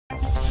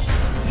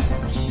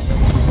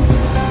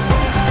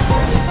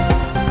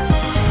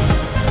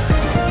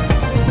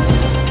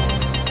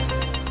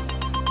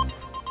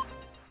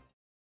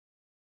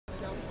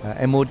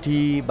MOT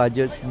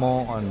budgets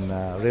more on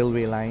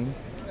railway line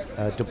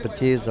to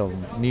purchase of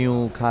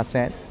new car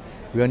set.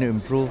 We want to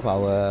improve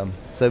our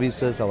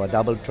services, our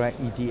double track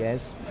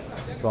ETS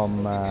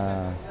from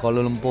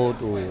Kuala Lumpur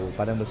to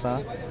Padang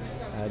Besar.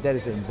 That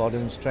is an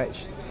important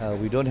stretch.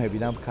 We don't have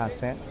enough car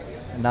set.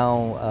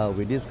 Now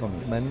with this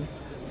commitment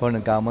from the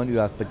government, we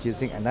are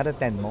purchasing another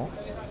 10 more,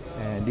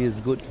 and this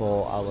is good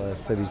for our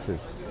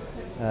services.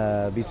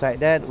 Beside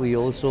that, we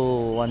also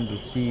want to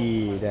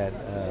see that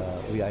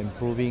we are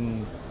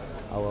improving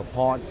our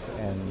ports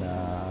and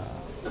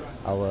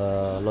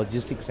our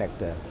logistics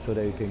sector so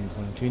that we can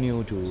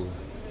continue to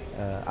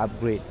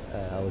upgrade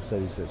our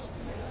services.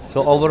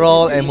 So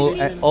overall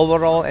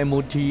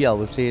MOT, I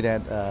would say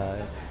that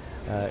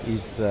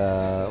is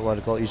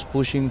is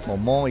pushing for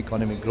more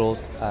economic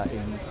growth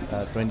in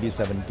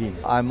 2017.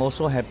 I'm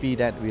also happy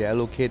that we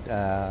allocate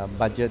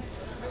budget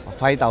of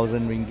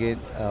 5,000 ringgit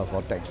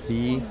for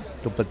taxi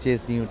to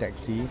purchase new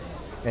taxi,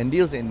 and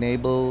this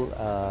enable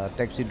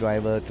taxi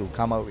driver to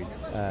come out with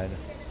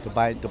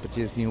to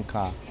purchase new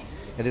car.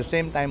 At the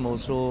same time,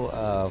 also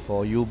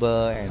for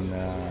Uber and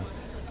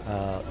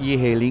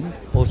e-hailing,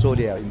 also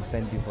there are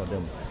incentive for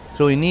them.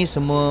 So ini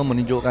semua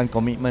menunjukkan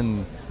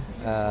komitmen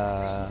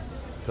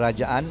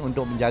kerajaan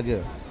untuk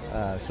menjaga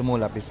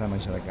semua lapisan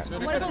masyarakat.